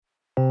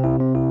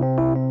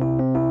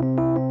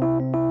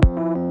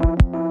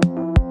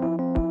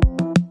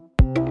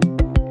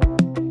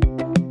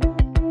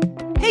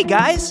Hey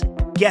guys,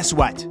 guess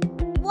what?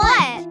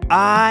 What?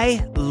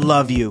 I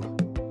love you.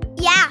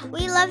 Yeah,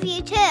 we love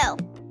you too.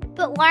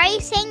 But why are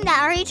you saying that?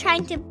 Are you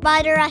trying to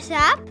butter us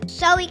up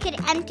so we could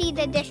empty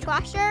the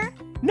dishwasher?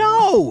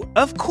 No,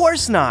 of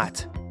course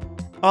not.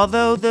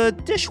 Although the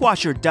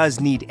dishwasher does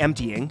need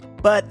emptying,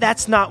 but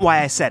that's not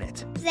why I said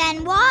it.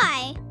 Then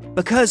why?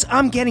 Because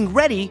I'm getting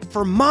ready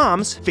for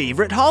Mom's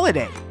favorite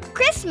holiday.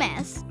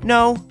 Christmas?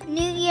 No,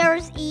 New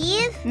Year's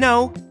Eve?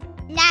 no,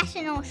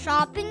 National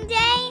Shopping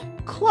Day?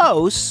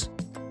 close,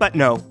 but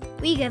no.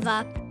 We give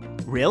up.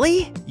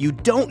 Really? You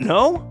don't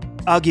know?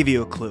 I'll give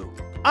you a clue.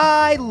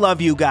 I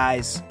love you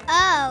guys.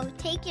 Oh,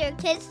 take your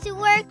kids to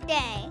work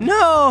day.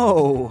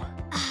 No!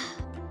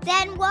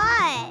 Then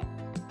what?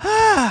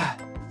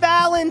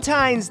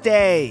 Valentine's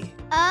Day.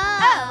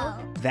 Oh.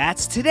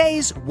 That's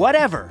today's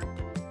whatever.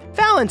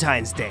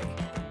 Valentine's Day.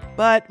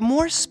 But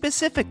more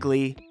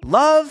specifically,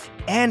 love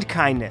and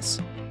kindness.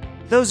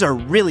 Those are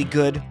really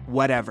good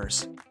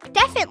whatevers.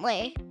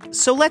 Definitely.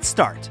 So let's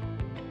start.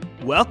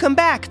 Welcome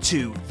back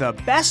to the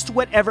Best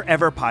Whatever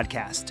Ever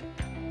podcast.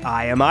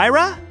 I am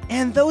Ira,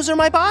 and those are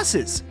my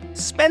bosses,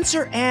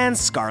 Spencer and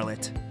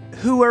Scarlett,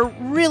 who are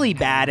really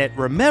bad at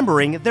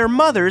remembering their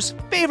mother's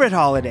favorite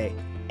holiday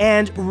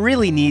and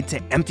really need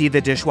to empty the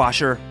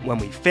dishwasher when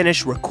we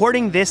finish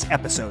recording this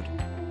episode.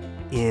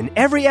 In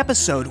every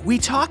episode, we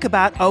talk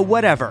about a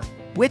whatever,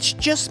 which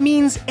just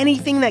means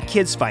anything that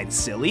kids find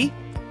silly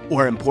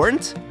or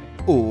important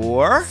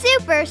or...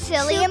 Super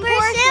silly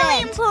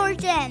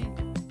important.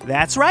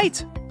 That's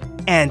right.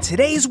 And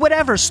today's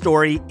whatever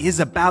story is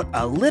about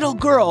a little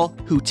girl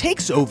who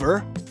takes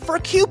over for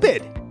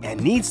Cupid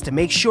and needs to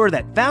make sure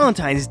that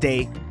Valentine's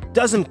Day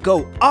doesn't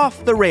go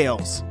off the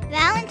rails.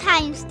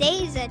 Valentine's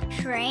Day is a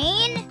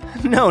train?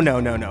 No.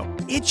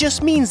 It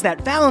just means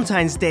that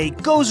Valentine's Day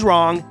goes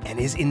wrong and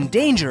is in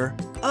danger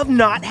of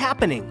not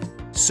happening.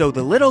 So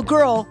the little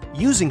girl,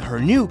 using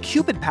her new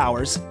Cupid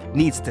powers,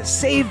 needs to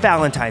save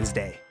Valentine's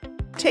Day.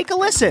 Take a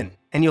listen,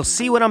 and you'll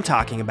see what I'm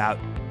talking about.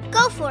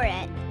 Go for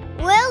it.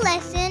 We'll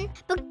listen,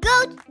 but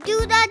go do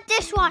the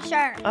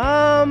dishwasher.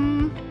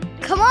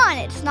 Come on,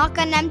 it's not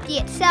gonna empty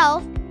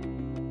itself.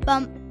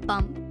 Bum,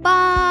 bum,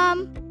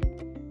 bum.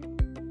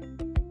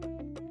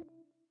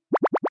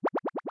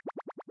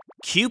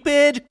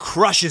 Cupid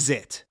crushes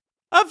it.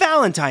 A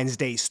Valentine's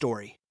Day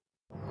story.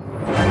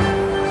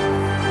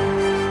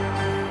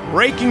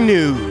 Breaking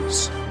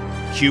news.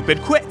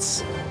 Cupid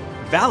quits.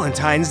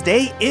 Valentine's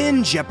Day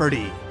in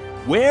jeopardy.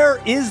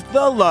 Where is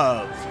the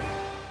love?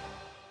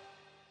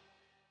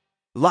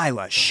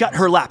 Lila shut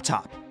her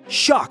laptop,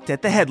 shocked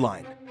at the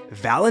headline.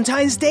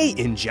 Valentine's Day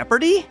in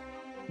jeopardy?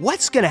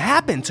 What's gonna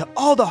happen to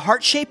all the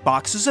heart-shaped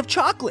boxes of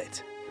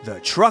chocolate? The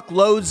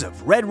truckloads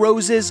of red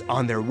roses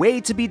on their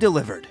way to be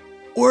delivered?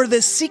 Or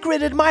the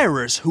secret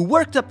admirers who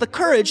worked up the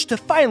courage to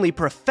finally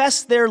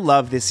profess their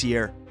love this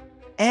year?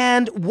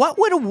 And what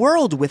would a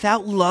world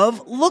without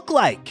love look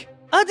like?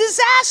 A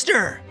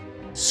disaster!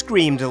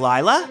 Screamed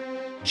Delilah.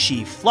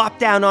 She flopped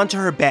down onto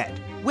her bed,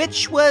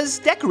 which was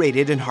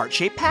decorated in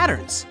heart-shaped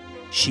patterns.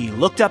 She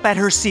looked up at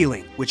her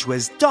ceiling, which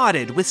was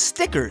dotted with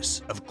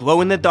stickers of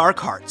glow-in-the-dark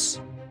hearts.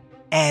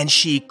 And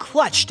she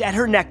clutched at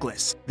her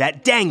necklace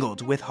that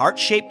dangled with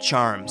heart-shaped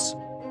charms.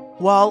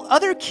 While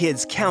other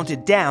kids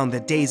counted down the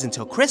days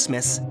until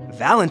Christmas,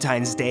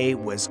 Valentine's Day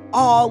was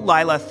all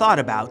Lila thought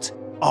about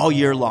all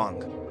year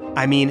long.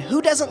 I mean,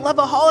 who doesn't love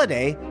a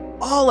holiday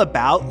all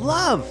about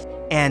love?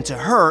 And to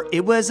her,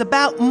 it was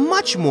about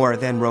much more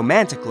than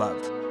romantic love.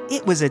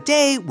 It was a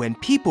day when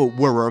people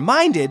were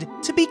reminded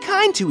to be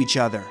kind to each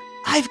other.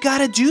 I've got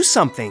to do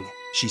something,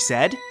 she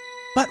said.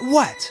 But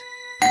what?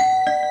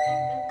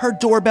 Her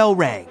doorbell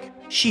rang.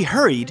 She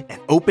hurried and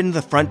opened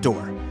the front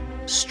door.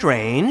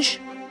 Strange.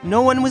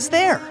 No one was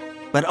there.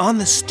 But on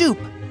the stoop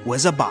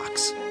was a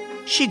box.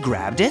 She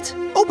grabbed it,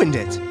 opened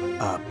it.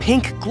 A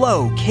pink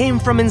glow came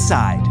from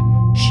inside.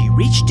 She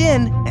reached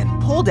in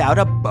and pulled out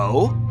a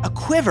bow, a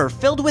quiver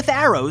filled with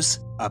arrows,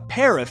 a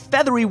pair of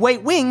feathery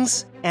white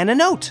wings, and a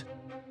note.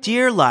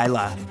 Dear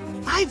Lila,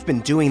 I've been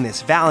doing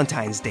this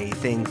Valentine's Day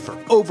thing for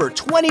over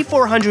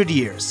 2,400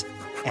 years,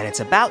 and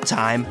it's about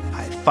time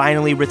I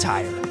finally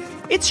retire.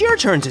 It's your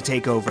turn to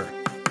take over.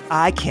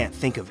 I can't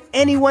think of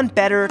anyone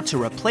better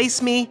to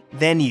replace me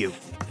than you.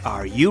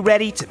 Are you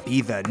ready to be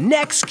the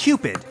next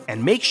Cupid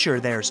and make sure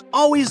there's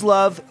always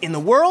love in the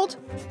world?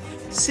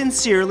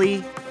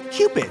 Sincerely,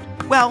 Cupid.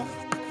 Well,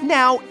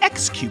 now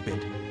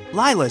ex-Cupid.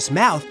 Lila's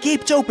mouth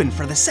gaped open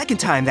for the second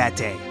time that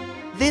day.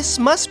 This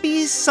must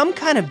be some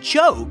kind of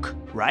joke,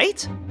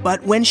 right?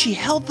 But when she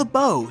held the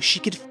bow, she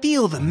could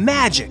feel the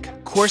magic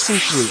coursing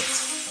through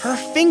it. Her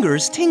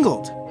fingers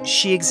tingled.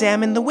 She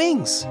examined the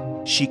wings.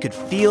 She could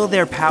feel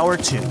their power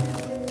too.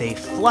 They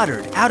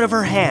fluttered out of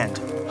her hand,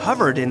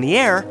 hovered in the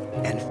air,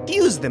 and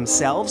fused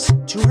themselves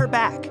to her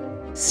back.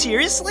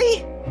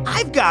 Seriously?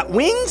 I've got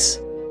wings?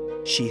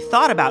 She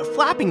thought about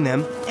flapping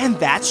them, and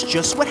that's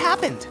just what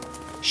happened.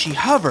 She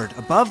hovered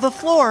above the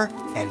floor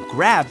and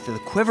grabbed the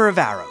quiver of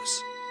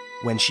arrows.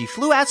 When she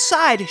flew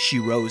outside, she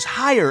rose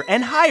higher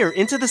and higher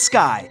into the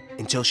sky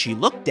until she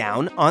looked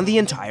down on the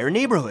entire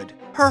neighborhood.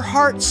 Her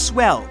heart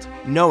swelled,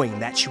 knowing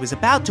that she was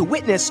about to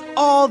witness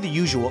all the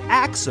usual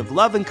acts of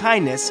love and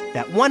kindness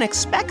that one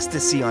expects to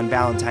see on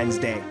Valentine's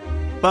Day.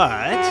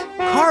 But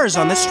cars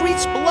on the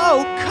streets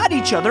below cut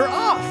each other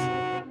off.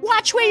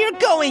 Watch where you're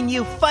going,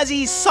 you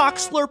fuzzy sock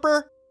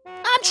slurper.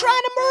 I'm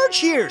trying to merge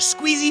here,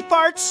 squeezy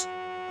farts.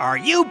 Are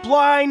you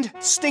blind,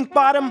 stink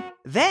bottom?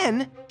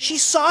 Then she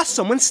saw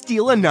someone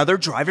steal another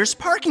driver's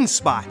parking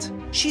spot.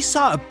 She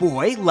saw a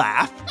boy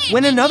laugh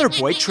when another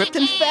boy tripped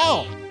and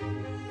fell.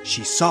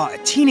 She saw a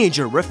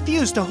teenager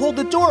refuse to hold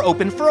the door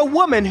open for a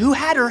woman who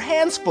had her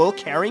hands full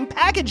carrying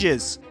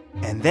packages.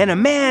 And then a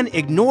man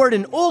ignored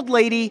an old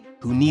lady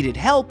who needed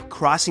help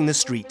crossing the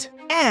street.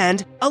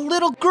 And a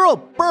little girl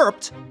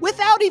burped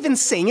without even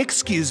saying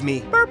excuse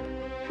me. Burp.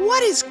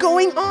 What is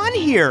going on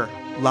here?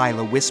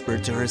 Lila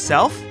whispered to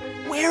herself.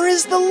 Where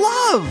is the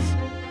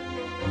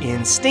love?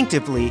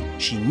 Instinctively,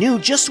 she knew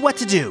just what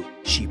to do.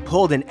 She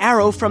pulled an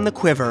arrow from the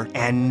quiver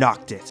and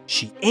nocked it.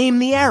 She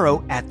aimed the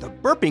arrow at the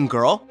burping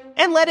girl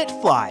and let it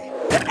fly.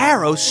 The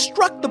arrow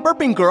struck the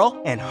burping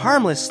girl and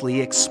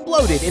harmlessly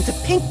exploded into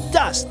pink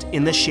dust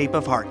in the shape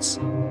of hearts.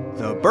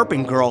 The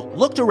burping girl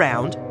looked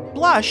around,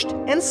 blushed,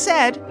 and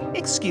said,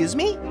 "Excuse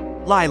me?"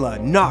 Lila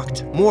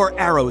knocked more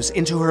arrows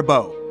into her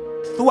bow.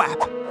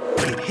 Thwap!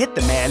 It hit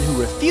the man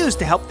who refused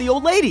to help the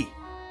old lady.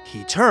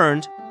 He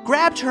turned,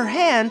 grabbed her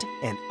hand,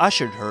 and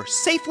ushered her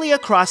safely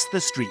across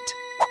the street.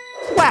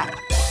 Thwap!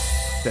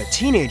 The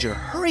teenager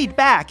hurried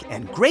back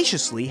and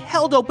graciously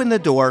held open the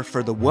door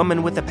for the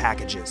woman with the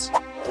packages.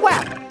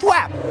 Thwap!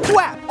 Thwap!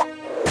 Thwap!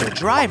 The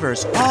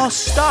drivers all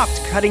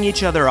stopped cutting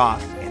each other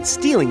off and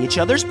stealing each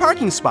other's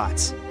parking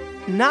spots.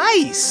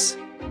 Nice,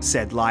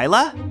 said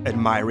Lila,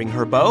 admiring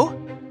her bow.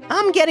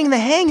 I'm getting the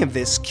hang of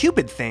this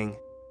Cupid thing.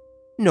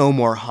 No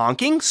more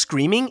honking,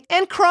 screaming,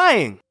 and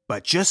crying.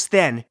 But just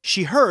then,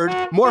 she heard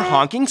more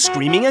honking,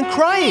 screaming, and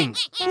crying.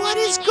 What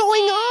is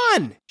going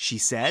on? She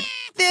said.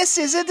 This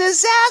is a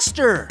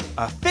disaster!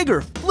 A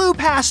figure flew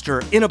past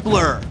her in a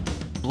blur.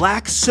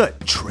 Black soot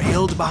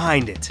trailed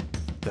behind it.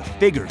 The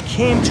figure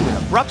came to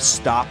an abrupt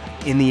stop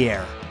in the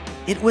air.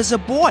 It was a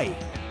boy,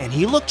 and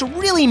he looked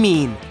really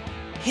mean.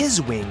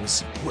 His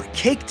wings were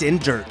caked in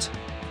dirt.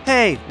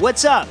 Hey,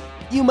 what's up?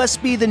 You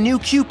must be the new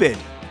Cupid,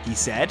 he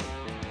said.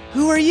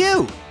 Who are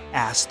you?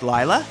 Asked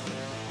Lila.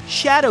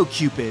 Shadow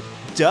Cupid,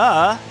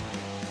 duh.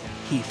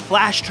 He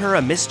flashed her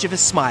a mischievous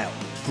smile,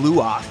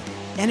 flew off,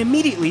 and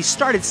immediately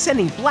started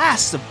sending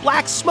blasts of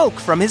black smoke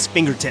from his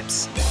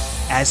fingertips.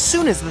 As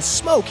soon as the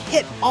smoke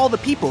hit all the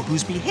people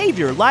whose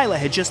behavior Lila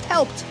had just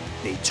helped,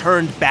 they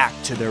turned back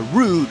to their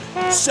rude,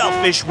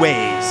 selfish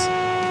ways.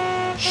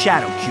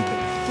 Shadow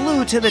Cupid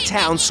flew to the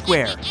town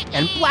square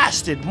and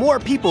blasted more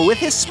people with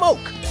his smoke.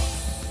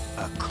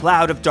 A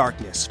cloud of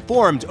darkness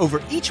formed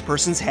over each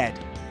person's head.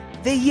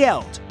 They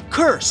yelled,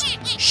 cursed,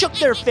 shook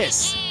their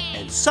fists,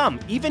 and some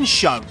even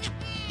shoved.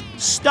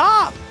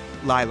 Stop!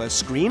 Lila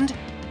screamed.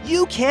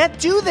 You can't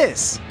do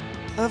this!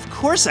 Of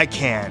course I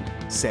can,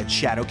 said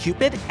Shadow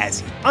Cupid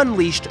as he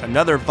unleashed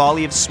another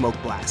volley of smoke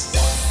blasts.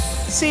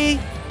 See?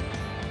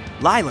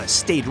 Lila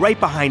stayed right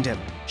behind him,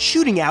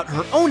 shooting out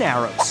her own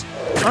arrows,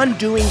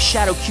 undoing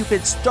Shadow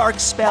Cupid's dark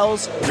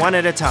spells one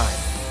at a time.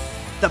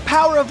 The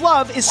power of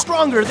love is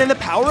stronger than the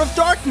power of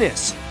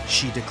darkness,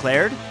 she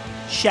declared.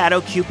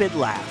 Shadow Cupid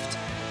laughed.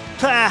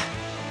 Pah!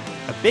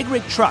 A big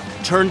rig truck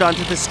turned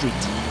onto the street.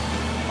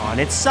 On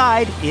its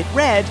side, it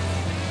read,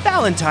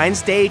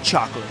 Valentine's Day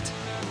Chocolate.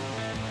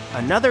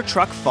 Another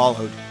truck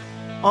followed.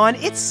 On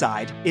its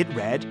side, it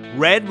read,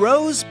 Red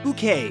Rose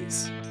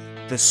Bouquets.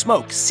 The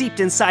smoke seeped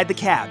inside the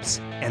cabs,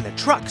 and the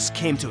trucks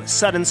came to a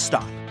sudden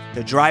stop.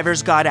 The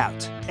drivers got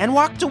out and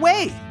walked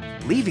away,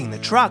 leaving the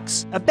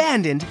trucks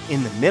abandoned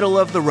in the middle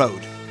of the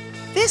road.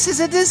 This is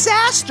a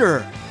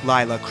disaster,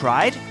 Lila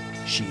cried.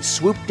 She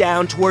swooped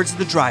down towards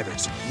the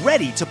drivers,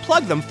 ready to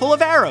plug them full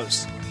of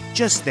arrows.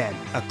 Just then,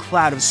 a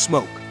cloud of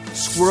smoke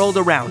swirled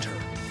around her.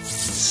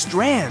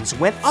 Strands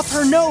went up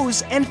her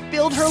nose and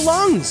filled her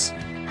lungs.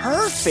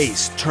 Her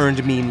face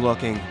turned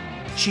mean-looking.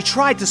 She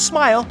tried to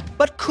smile,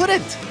 but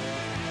couldn't.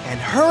 And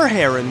her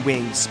hair and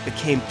wings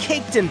became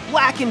caked in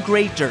black and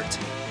gray dirt,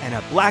 and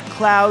a black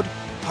cloud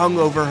hung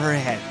over her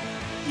head.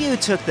 You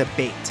took the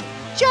bait,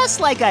 just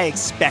like I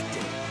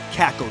expected,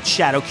 cackled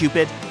Shadow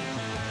Cupid.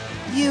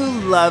 You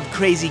love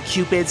crazy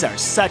Cupids are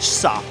such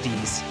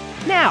softies.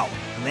 Now,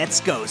 let's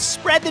go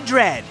spread the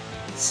dread,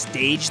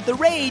 stage the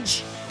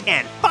rage,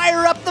 and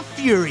fire up the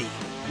fury.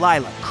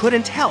 Lila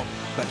couldn't help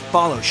but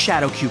follow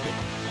Shadow Cupid.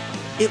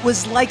 It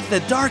was like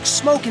the dark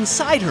smoke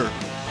inside her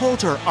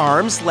pulled her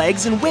arms,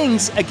 legs, and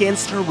wings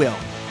against her will.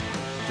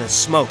 The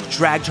smoke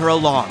dragged her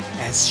along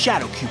as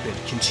Shadow Cupid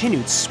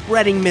continued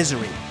spreading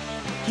misery.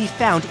 He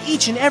found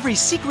each and every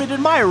secret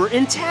admirer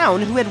in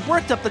town who had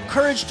worked up the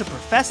courage to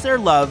profess their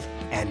love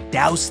and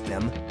doused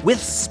them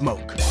with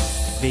smoke.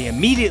 They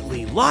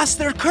immediately lost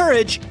their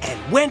courage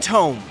and went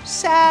home,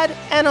 sad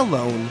and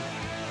alone.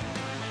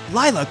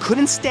 Lila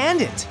couldn't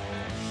stand it.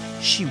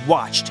 She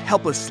watched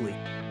helplessly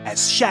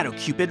as Shadow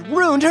Cupid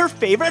ruined her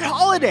favorite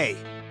holiday.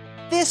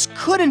 This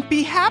couldn't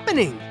be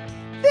happening.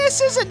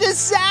 This is a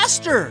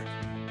disaster.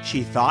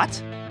 she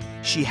thought.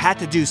 She had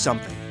to do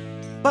something.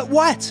 But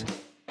what?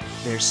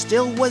 There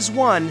still was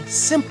one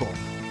simple,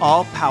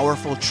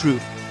 all-powerful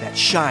truth that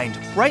shined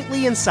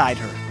brightly inside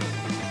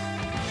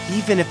her,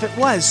 even if it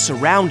was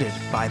surrounded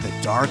by the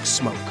dark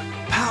smoke.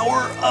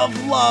 Power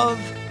of love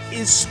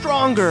is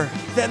stronger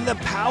than the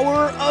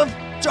power of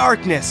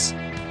darkness,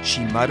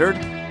 she muttered.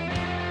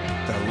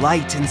 The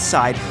light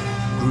inside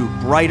her grew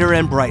brighter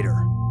and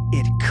brighter.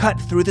 It cut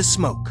through the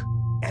smoke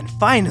and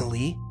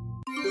finally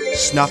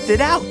snuffed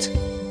it out.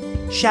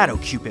 Shadow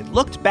Cupid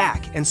looked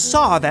back and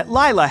saw that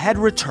Lila had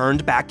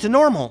returned back to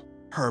normal.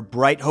 Her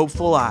bright,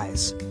 hopeful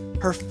eyes,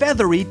 her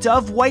feathery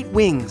dove-white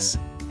wings,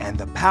 and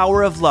the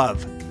power of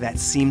love that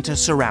seemed to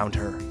surround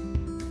her.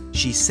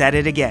 She said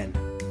it again,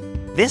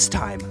 this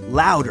time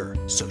louder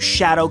so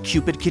Shadow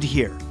Cupid could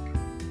hear.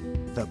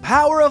 The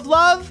power of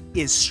love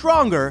is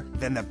stronger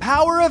than the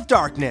power of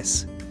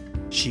darkness.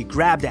 She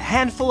grabbed a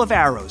handful of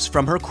arrows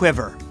from her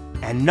quiver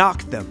and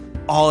knocked them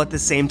all at the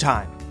same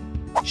time.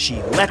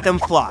 She let them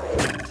fly.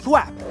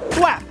 Thwap,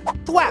 thwap,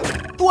 thwap,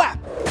 thwap,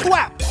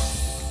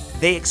 thwap.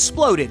 They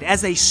exploded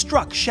as they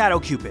struck Shadow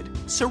Cupid,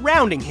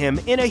 surrounding him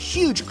in a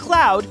huge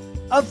cloud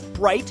of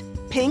bright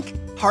pink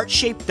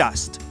heart-shaped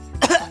dust.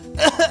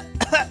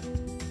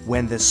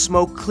 When the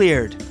smoke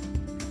cleared,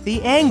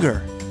 the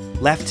anger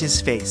left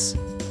his face.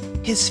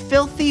 His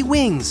filthy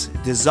wings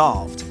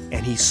dissolved,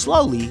 and he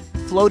slowly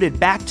floated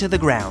back to the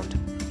ground.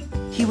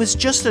 He was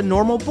just a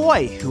normal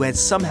boy who had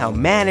somehow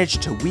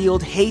managed to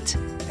wield hate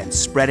and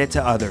spread it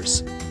to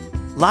others.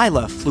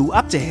 Lila flew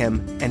up to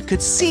him and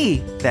could see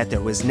that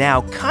there was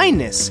now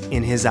kindness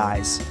in his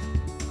eyes.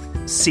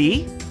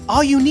 See,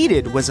 all you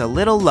needed was a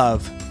little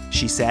love,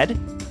 she said.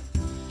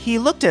 He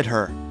looked at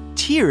her,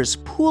 tears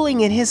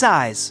pooling in his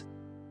eyes.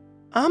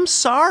 I'm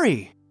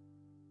sorry.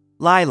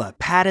 Lila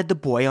patted the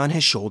boy on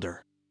his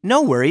shoulder.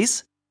 No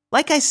worries.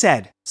 Like I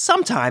said,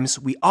 sometimes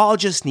we all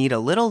just need a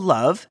little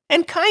love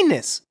and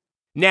kindness.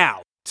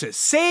 Now, to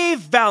save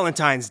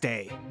Valentine's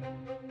Day.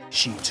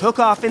 She took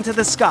off into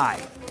the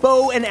sky,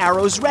 bow and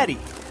arrows ready.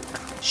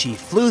 She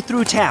flew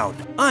through town,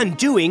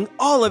 undoing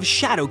all of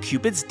Shadow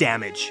Cupid's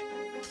damage.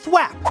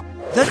 Thwap!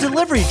 The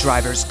delivery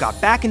drivers got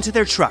back into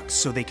their trucks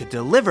so they could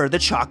deliver the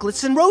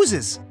chocolates and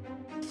roses.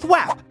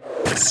 Thwap!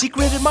 The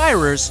secret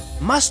admirers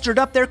mustered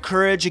up their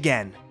courage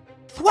again.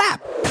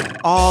 Thwap!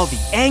 All the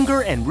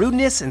anger and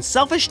rudeness and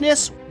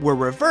selfishness were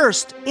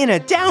reversed in a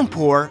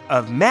downpour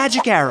of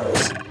magic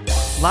arrows.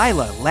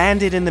 Lila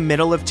landed in the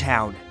middle of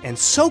town and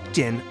soaked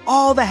in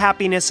all the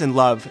happiness and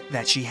love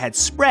that she had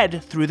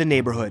spread through the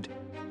neighborhood.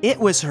 It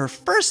was her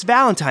first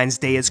Valentine's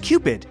Day as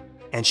Cupid,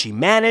 and she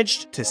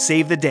managed to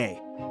save the day.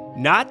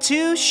 Not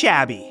too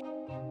shabby.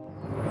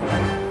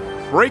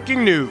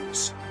 Breaking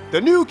news.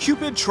 The new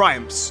Cupid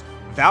triumphs.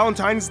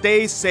 Valentine's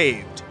Day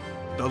saved.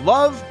 The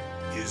love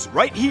is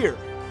right here.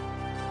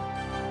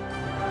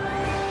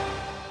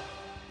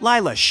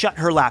 Lila shut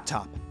her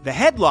laptop. The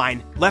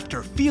headline left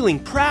her feeling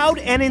proud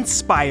and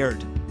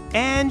inspired.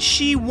 And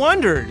she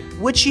wondered,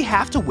 would she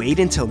have to wait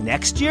until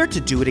next year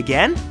to do it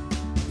again?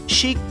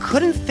 She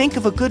couldn't think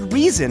of a good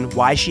reason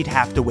why she'd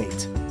have to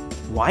wait.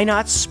 Why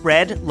not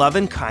spread love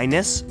and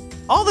kindness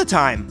all the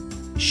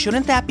time?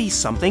 Shouldn't that be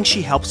something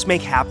she helps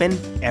make happen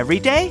every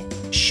day?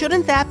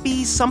 Shouldn't that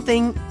be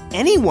something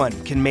anyone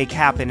can make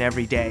happen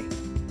every day?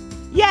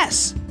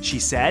 Yes, she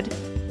said.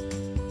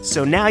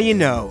 So now you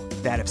know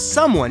that if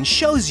someone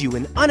shows you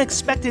an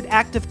unexpected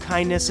act of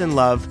kindness and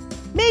love,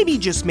 maybe,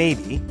 just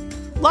maybe,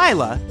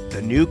 Lila,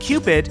 the new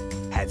Cupid,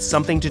 had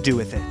something to do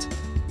with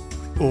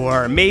it.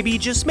 Or maybe,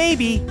 just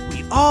maybe,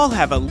 we all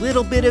have a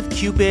little bit of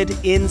Cupid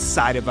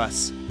inside of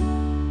us.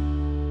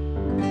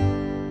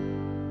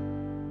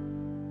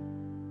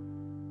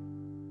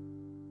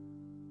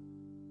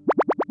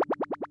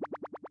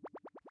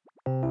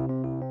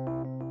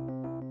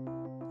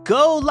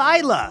 Go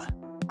Lila!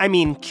 I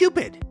mean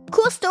Cupid.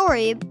 Cool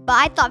story, but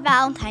I thought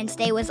Valentine's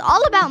Day was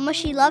all about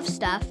mushy love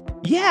stuff.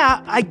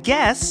 Yeah, I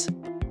guess.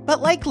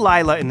 But like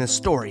Lila in the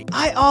story,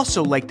 I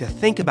also like to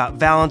think about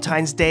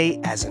Valentine's Day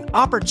as an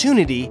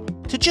opportunity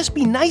to just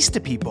be nice to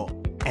people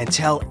and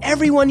tell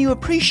everyone you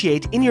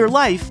appreciate in your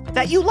life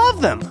that you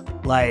love them.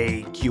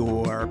 Like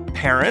your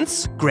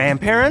parents,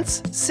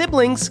 grandparents,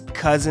 siblings,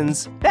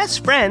 cousins,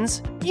 best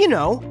friends, you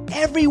know,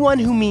 everyone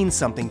who means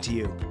something to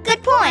you.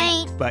 Good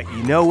point. But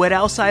you know what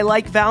else I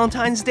like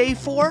Valentine's Day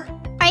for?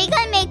 Are you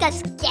gonna make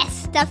us guess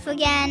stuff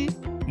again?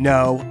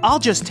 No, I'll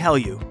just tell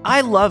you.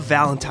 I love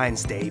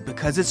Valentine's Day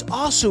because it's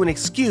also an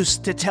excuse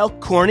to tell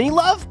corny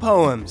love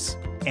poems.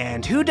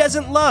 And who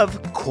doesn't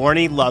love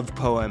corny love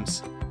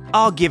poems?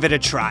 I'll give it a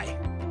try.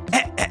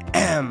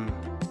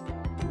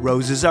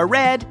 Roses are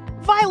red,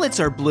 violets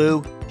are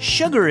blue,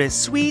 sugar is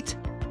sweet,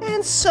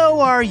 and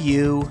so are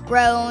you.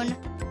 Groan.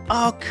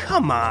 Oh,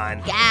 come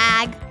on.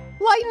 Gag.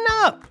 Lighten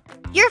up.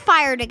 You're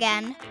fired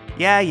again.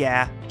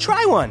 Yeah.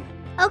 Try one.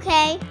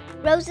 Okay.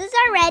 Roses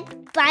are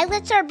red,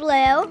 violets are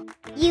blue.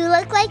 You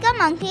look like a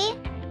monkey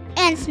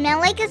and smell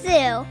like a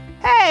zoo.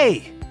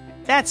 Hey,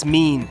 that's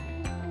mean.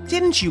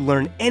 Didn't you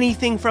learn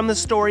anything from the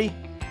story?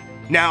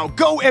 Now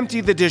go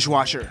empty the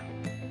dishwasher.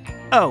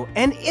 Oh,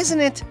 and isn't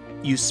it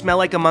you smell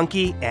like a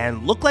monkey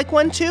and look like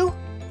one too?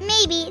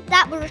 Maybe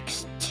that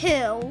works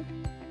too.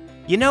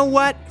 You know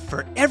what?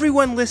 For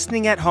everyone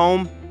listening at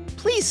home,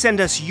 please send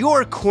us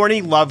your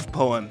corny love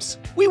poems.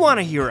 We want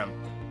to hear them.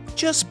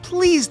 Just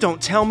please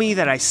don't tell me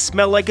that I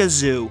smell like a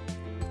zoo.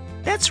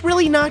 That's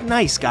really not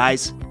nice,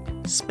 guys.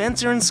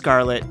 Spencer and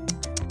Scarlett,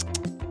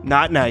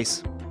 not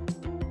nice.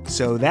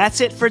 So that's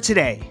it for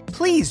today.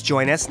 Please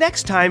join us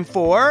next time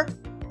for...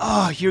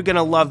 Oh, you're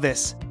gonna love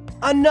this.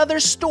 Another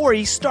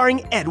story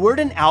starring Edward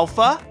and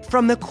Alpha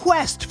from the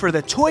quest for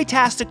the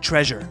Toy-tastic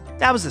treasure.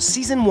 That was a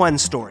season 1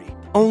 story.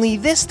 Only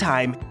this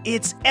time,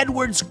 it's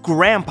Edward's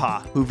grandpa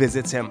who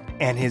visits him.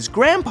 And his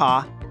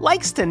grandpa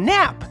likes to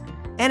nap.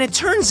 And it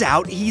turns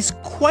out he's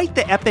quite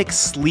the epic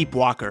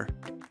sleepwalker.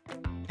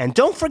 And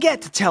don't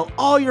forget to tell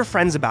all your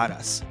friends about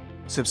us.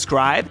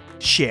 Subscribe,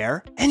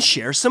 share, and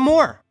share some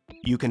more.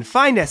 You can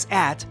find us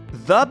at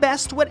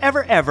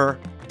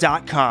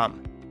thebestwhateverever.com.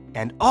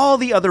 And all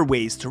the other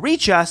ways to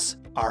reach us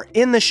are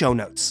in the show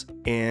notes.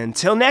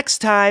 Until next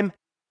time,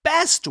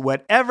 best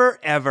whatever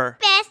ever.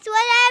 Best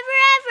whatever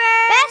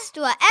ever. Best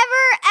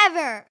whatever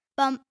ever.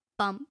 Bum,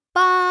 bum,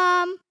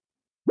 bum.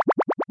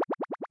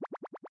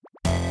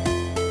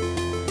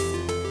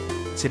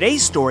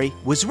 Today's story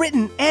was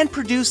written and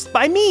produced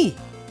by me,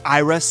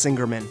 Ira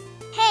Singerman.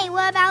 Hey,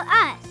 what about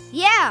us?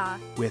 Yeah.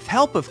 With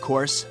help, of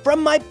course,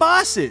 from my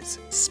bosses,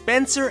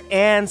 Spencer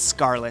and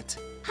Scarlett.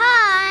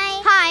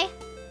 Hi. Hi.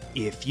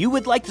 If you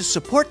would like to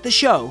support the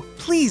show,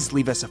 please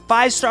leave us a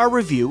 5-star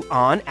review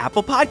on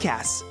Apple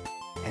Podcasts.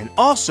 And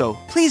also,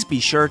 please be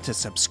sure to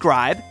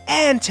subscribe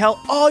and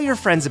tell all your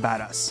friends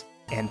about us.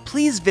 And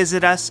please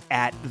visit us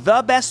at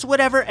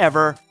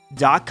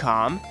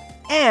thebestwhateverever.com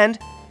and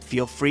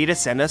feel free to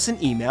send us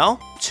an email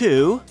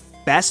to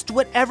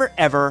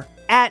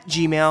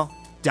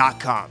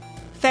bestwhateverever@gmail.com.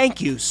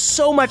 Thank you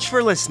so much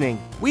for listening.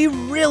 We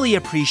really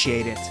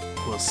appreciate it.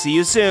 We'll see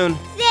you soon.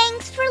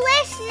 Thanks for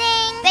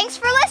listening. Thanks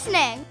for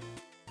listening.